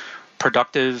most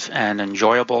productive and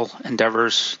enjoyable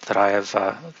endeavors that I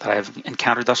have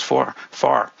encountered thus far.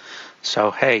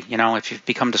 So, hey, if you've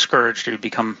become discouraged or you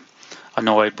become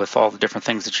annoyed with all the different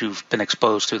things that you've been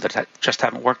exposed to that just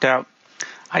haven't worked out,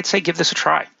 I'd say give this a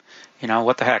try.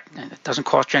 What the heck? It doesn't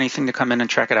cost you anything to come in and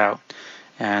check it out.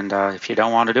 And if you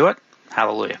don't want to do it,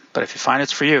 hallelujah. But if you find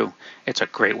it's for you, it's a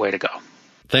great way to go.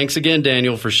 Thanks again,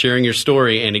 Daniel, for sharing your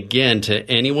story. And again, to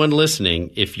anyone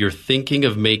listening, if you're thinking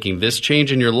of making this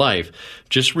change in your life,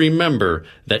 just remember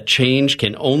that change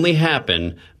can only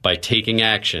happen by taking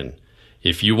action.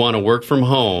 If you want to work from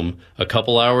home a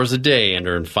couple hours a day and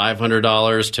earn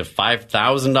 $500 to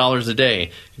 $5,000 a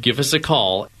day, give us a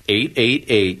call,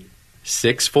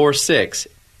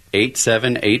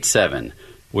 888-646-8787.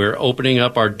 We're opening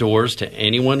up our doors to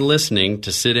anyone listening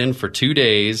to sit in for 2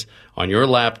 days on your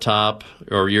laptop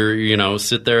or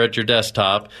sit there at your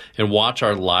desktop and watch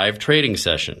our live trading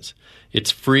sessions.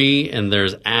 It's free and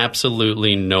there's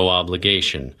absolutely no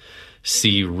obligation.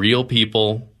 See real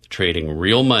people trading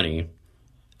real money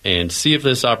and see if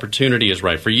this opportunity is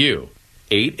right for you.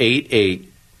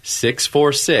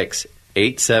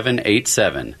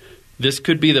 888-646-8787. This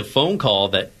could be the phone call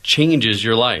that changes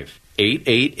your life.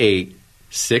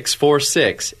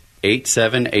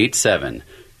 888-646-8787.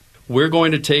 We're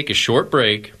going to take a short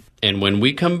break, and when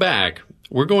we come back,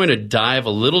 we're going to dive a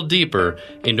little deeper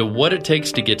into what it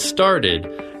takes to get started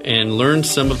and learn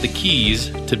some of the keys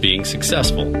to being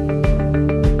successful.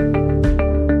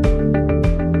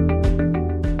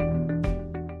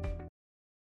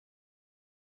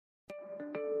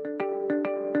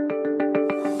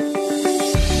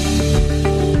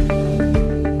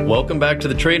 Welcome back to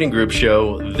the Trading Group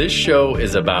Show. This show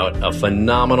is about a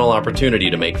phenomenal opportunity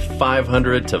to make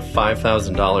 $500 to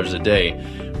 $5,000 a day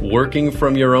working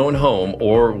from your own home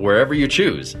or wherever you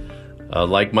choose.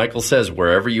 Like Michael says,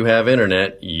 wherever you have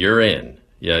internet, you're in.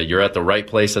 Yeah, you're at the right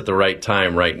place at the right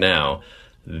time right now.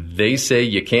 They say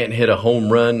you can't hit a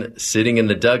home run sitting in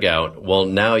the dugout. Well,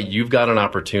 now you've got an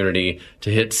opportunity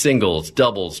to hit singles,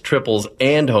 doubles, triples,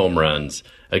 and home runs.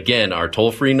 Again, our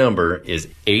toll-free number is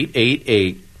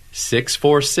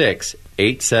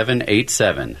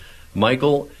 888-646-8787.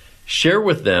 Michael, share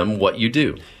with them what you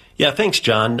do. Yeah, thanks,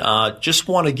 John. Just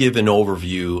want to give an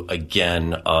overview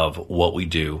again of what we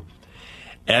do.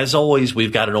 As always,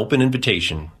 we've got an open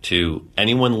invitation to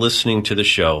anyone listening to the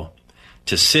show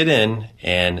to sit in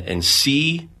and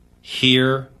see,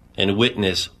 hear, and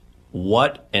witness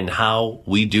what and how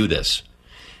we do this.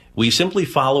 We simply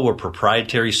follow a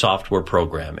proprietary software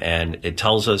program, and it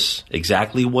tells us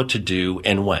exactly what to do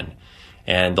and when.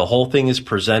 And the whole thing is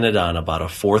presented on about a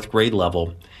 4th grade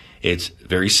level. It's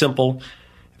very simple,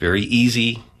 very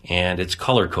easy, and it's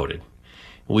color-coded.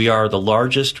 We are the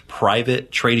largest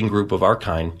private trading group of our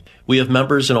kind. We have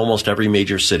members in almost every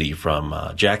major city, from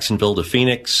Jacksonville to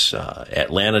Phoenix,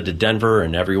 Atlanta to Denver,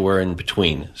 and everywhere in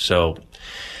between. So,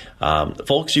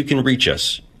 folks, you can reach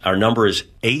us. Our number is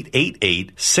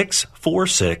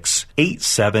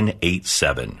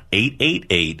 888-646-8787.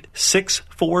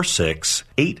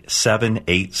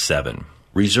 888-646-8787.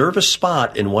 Reserve a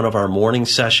spot in one of our morning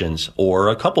sessions or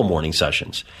a couple morning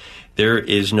sessions. There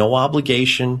is no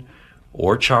obligation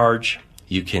or charge.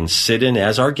 You can sit in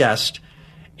as our guest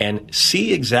and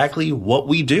see exactly what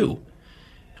we do.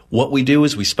 What we do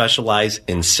is we specialize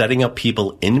in setting up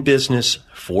people in business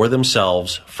for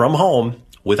themselves from home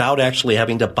without actually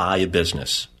having to buy a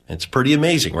business. It's pretty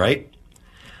amazing, right?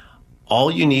 All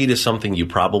you need is something you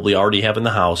probably already have in the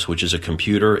house, which is a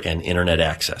computer and internet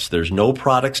access. There's no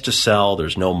products to sell.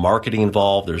 There's no marketing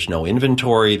involved. There's no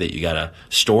inventory that you got to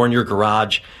store in your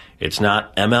garage. It's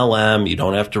not MLM. You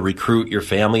don't have to recruit your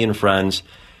family and friends.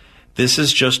 This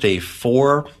is just a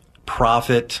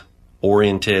for-profit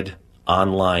oriented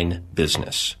online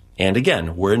business. And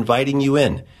again, we're inviting you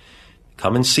in.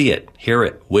 Come and see it, hear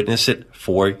it, witness it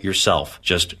for yourself.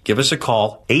 Just give us a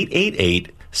call,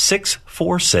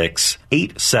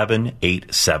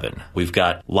 888-646-8787. We've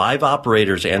got live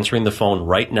operators answering the phone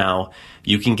right now.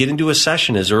 You can get into a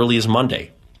session as early as Monday.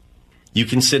 You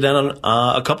can sit down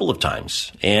a couple of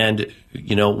times. And,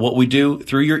 what we do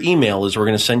through your email is we're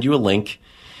going to send you a link.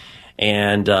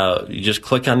 And you just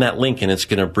click on that link, and it's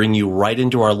going to bring you right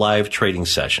into our live trading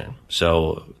session.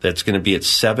 So that's going to be at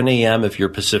 7 a.m. if you're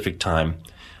Pacific time,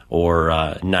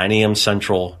 or 9 a.m.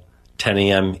 Central, 10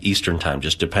 a.m. Eastern time,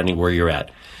 just depending where you're at.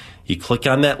 You click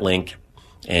on that link,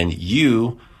 and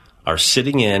you are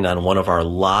sitting in on one of our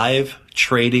live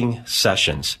trading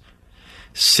sessions.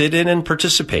 Sit in and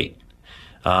participate.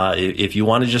 If you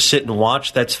want to just sit and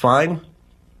watch, that's fine.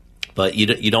 But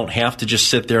you don't have to just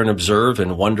sit there and observe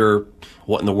and wonder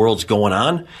what in the world's going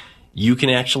on. You can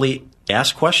actually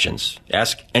ask questions.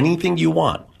 Ask anything you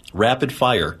want. Rapid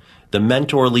fire. The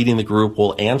mentor leading the group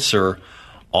will answer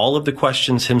all of the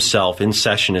questions himself in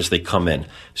session as they come in.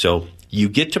 So you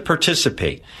get to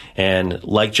participate. And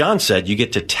like John said, you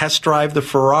get to test drive the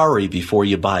Ferrari before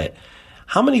you buy it.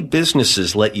 How many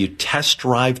businesses let you test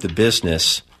drive the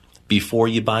business before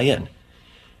you buy in?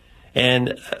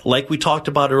 And like we talked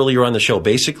about earlier on the show,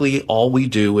 basically all we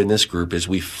do in this group is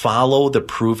we follow the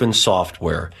proven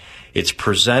software. It's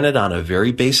presented on a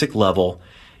very basic level.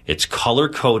 It's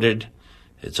color-coded.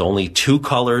 It's only 2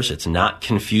 colors. It's not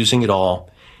confusing at all.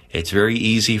 It's very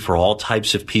easy for all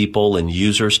types of people and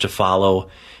users to follow,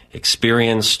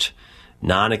 experienced,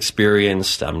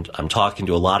 non-experienced. I'm talking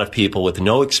to a lot of people with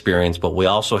no experience, but we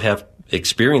also have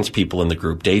experienced people in the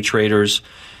group, day traders,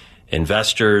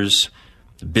 investors,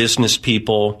 business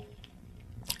people.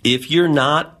 If you're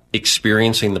not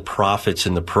experiencing the profits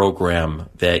in the program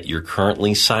that you're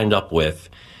currently signed up with,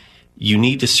 you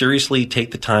need to seriously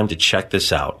take the time to check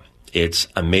this out. It's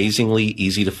amazingly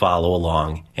easy to follow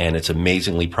along, and it's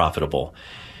amazingly profitable.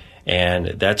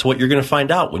 And that's what you're going to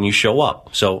find out when you show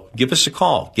up. So give us a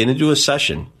call, get into a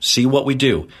session, see what we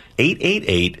do.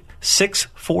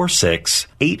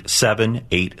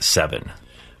 888-646-8787.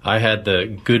 I had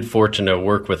the good fortune to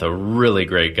work with a really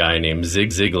great guy named Zig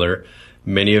Ziglar.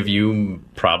 Many of you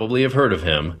probably have heard of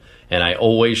him, and I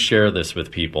always share this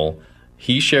with people.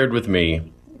 He shared with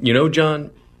me, John,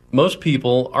 most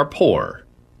people are poor.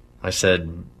 I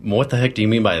said, what the heck do you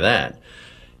mean by that?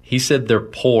 He said they're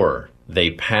poor.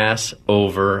 They pass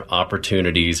over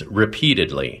opportunities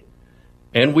repeatedly.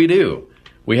 And we do.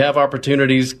 We have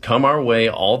opportunities come our way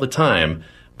all the time,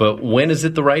 but when is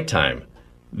it the right time?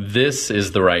 This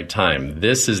is the right time.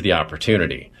 This is the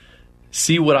opportunity.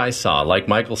 See what I saw. Like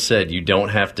Michael said, you don't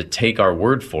have to take our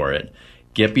word for it.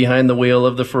 Get behind the wheel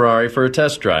of the Ferrari for a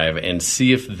test drive and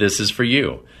see if this is for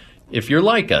you. If you're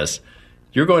like us,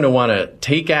 you're going to want to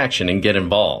take action and get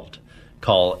involved.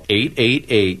 Call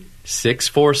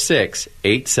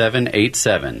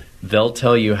 888-646-8787. They'll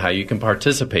tell you how you can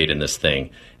participate in this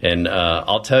thing. And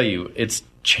I'll tell you, it's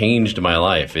changed my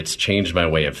life. It's changed my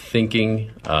way of thinking.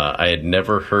 I had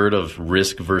never heard of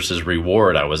risk versus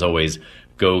reward. I was always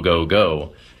go, go,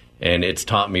 go. And it's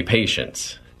taught me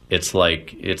patience. It's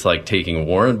like taking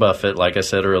Warren Buffett, like I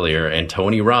said earlier, and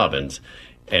Tony Robbins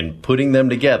and putting them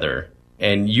together,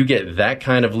 and you get that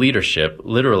kind of leadership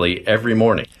literally every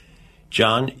morning.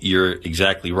 John, you're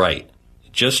exactly right.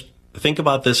 Just think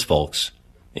about this, folks.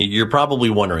 You're probably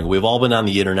wondering, we've all been on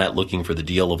the internet looking for the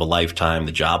deal of a lifetime,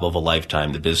 the job of a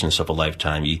lifetime, the business of a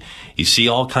lifetime. You see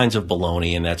all kinds of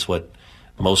baloney, and that's what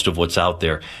most of what's out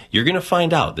there. You're going to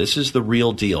find out this is the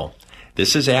real deal.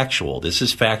 This is actual. This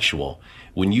is factual.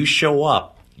 When you show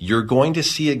up, you're going to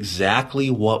see exactly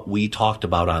what we talked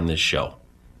about on this show.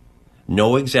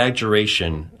 No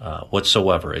exaggeration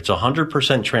whatsoever. It's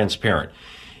 100% transparent.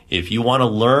 If you want to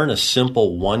learn a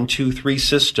simple 1, 2, 3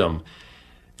 system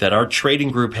that our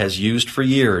trading group has used for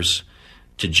years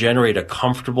to generate a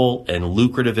comfortable and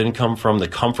lucrative income from the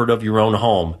comfort of your own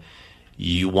home,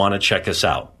 you want to check us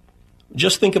out.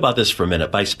 Just think about this for a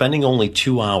minute. By spending only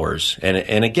 2 hours,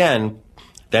 and again,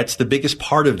 that's the biggest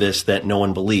part of this that no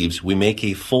one believes. We make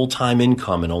a full-time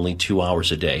income in only 2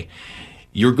 hours a day.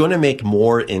 You're going to make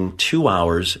more in 2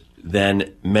 hours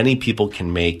than many people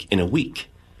can make in a week.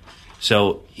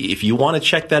 So if you want to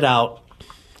check that out,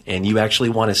 and you actually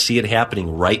want to see it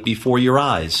happening right before your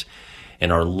eyes,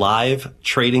 in our live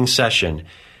trading session,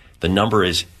 the number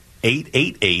is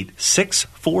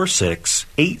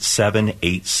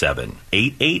 888-646-8787.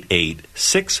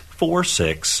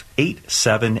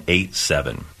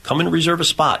 888-646-8787. Come and reserve a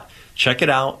spot. Check it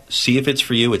out. See if it's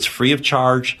for you. It's free of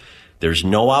charge. There's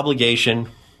no obligation.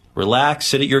 Relax,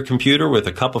 sit at your computer with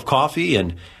a cup of coffee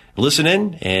and listen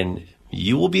in, and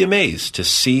you will be amazed to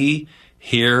see,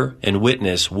 hear, and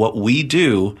witness what we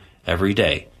do every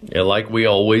day. Yeah, like we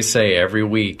always say every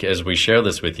week as we share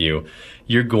this with you,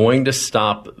 you're going to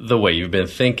stop the way you've been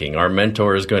thinking. Our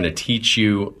mentor is going to teach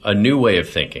you a new way of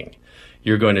thinking.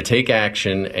 You're going to take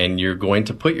action, and you're going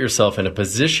to put yourself in a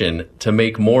position to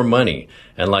make more money.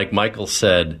 And like Michael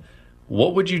said,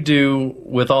 what would you do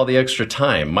with all the extra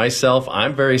time? Myself,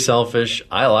 I'm very selfish.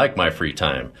 I like my free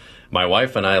time. My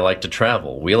wife and I like to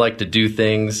travel. We like to do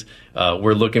things.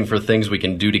 We're looking for things we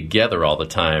can do together all the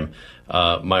time.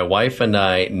 My wife and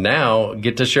I now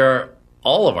get to share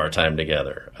all of our time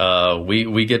together.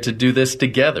 We get to do this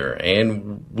together,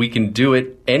 and we can do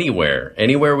it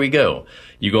anywhere we go.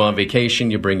 You go on vacation,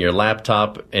 you bring your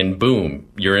laptop, and boom,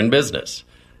 you're in business.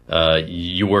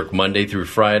 You work Monday through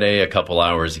Friday, a couple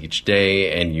hours each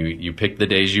day, and you pick the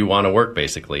days you want to work,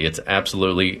 basically. It's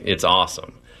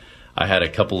awesome. I had a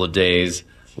couple of days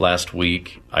last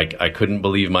week. I couldn't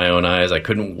believe my own eyes. I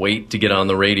couldn't wait to get on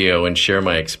the radio and share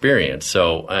my experience.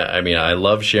 So, I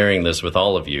love sharing this with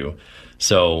all of you.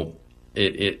 So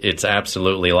it's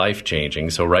absolutely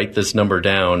life-changing. So write this number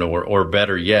down, or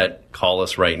better yet, call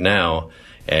us right now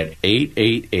at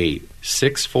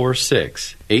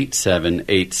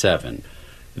 888-646-8787.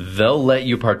 They'll let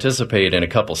you participate in a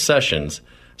couple sessions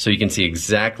so you can see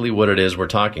exactly what it is we're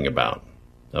talking about.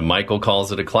 Michael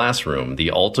calls it a classroom. The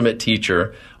ultimate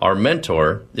teacher, our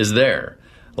mentor, is there.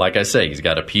 Like I say, he's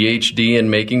got a PhD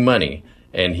in making money,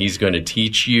 and he's going to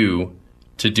teach you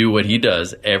to do what he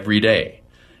does every day.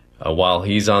 While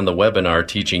he's on the webinar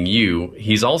teaching you,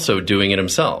 he's also doing it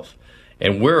himself.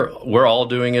 And we're all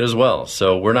doing it as well.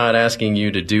 So we're not asking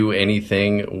you to do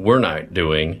anything we're not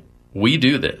doing. We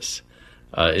do this.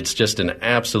 It's just an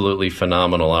absolutely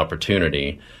phenomenal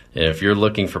opportunity. And if you're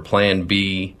looking for Plan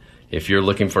B, if you're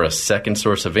looking for a second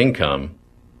source of income,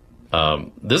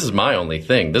 this is my only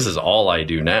thing. This is all I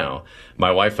do now.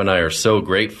 My wife and I are so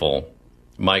grateful,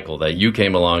 Michael, that you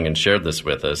came along and shared this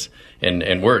with us.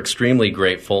 And we're extremely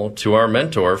grateful to our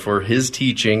mentor for his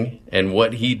teaching and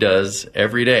what he does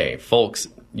every day. Folks,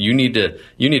 you need to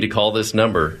call this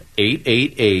number,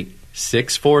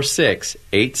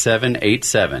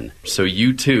 888-646-8787, so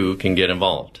you too can get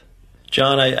involved.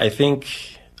 John, I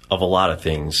think of a lot of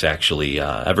things, actually,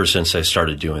 ever since I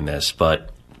started doing this.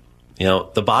 But,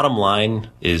 the bottom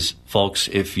line is, folks,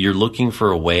 if you're looking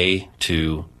for a way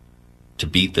to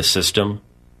beat the system,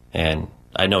 and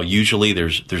I know usually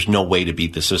there's no way to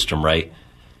beat the system, right?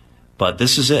 But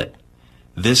this is it.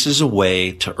 This is a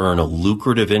way to earn a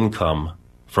lucrative income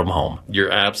from home.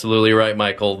 You're absolutely right,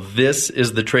 Michael. This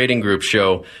is the Trading Group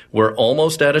Show. We're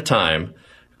almost out of time.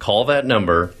 Call that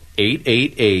number,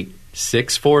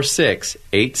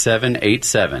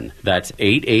 888-646-8787. That's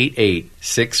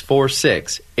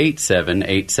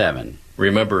 888-646-8787.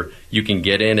 Remember, you can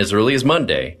get in as early as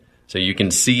Monday, so you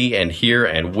can see and hear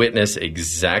and witness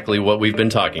exactly what we've been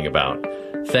talking about.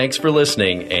 Thanks for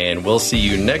listening, and we'll see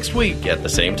you next week at the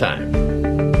same time.